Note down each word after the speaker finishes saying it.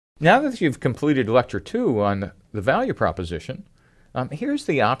Now that you've completed Lecture 2 on the value proposition, here's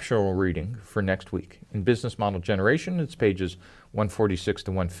the optional reading for next week. In Business Model Generation, it's pages 146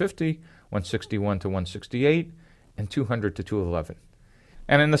 to 150, 161 to 168, and 200 to 211.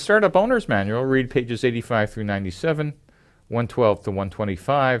 And in the Startup Owner's Manual, read pages 85 through 97, 112 to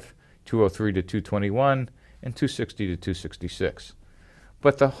 125, 203 to 221, and 260 to 266.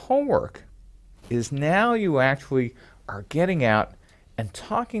 But the homework is now you actually are getting out and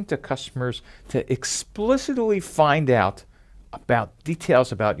talking to customers to explicitly find out about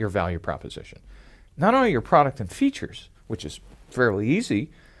details about your value proposition. Not only your product and features, which is fairly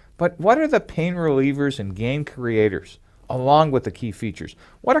easy, but what are the pain relievers and gain creators along with the key features?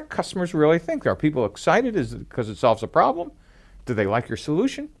 What do customers really think? Are people excited? Is it because it solves a problem? Do they like your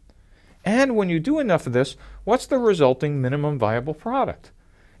solution? And when you do enough of this, what's the resulting minimum viable product?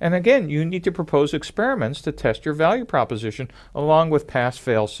 And again, you need to propose experiments to test your value proposition along with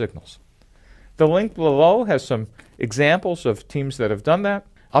pass-fail signals. The link below has some examples of teams that have done that.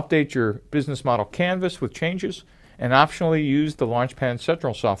 Update your business model canvas with changes, and optionally use the Launchpad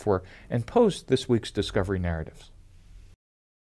Central software and post this week's discovery narratives.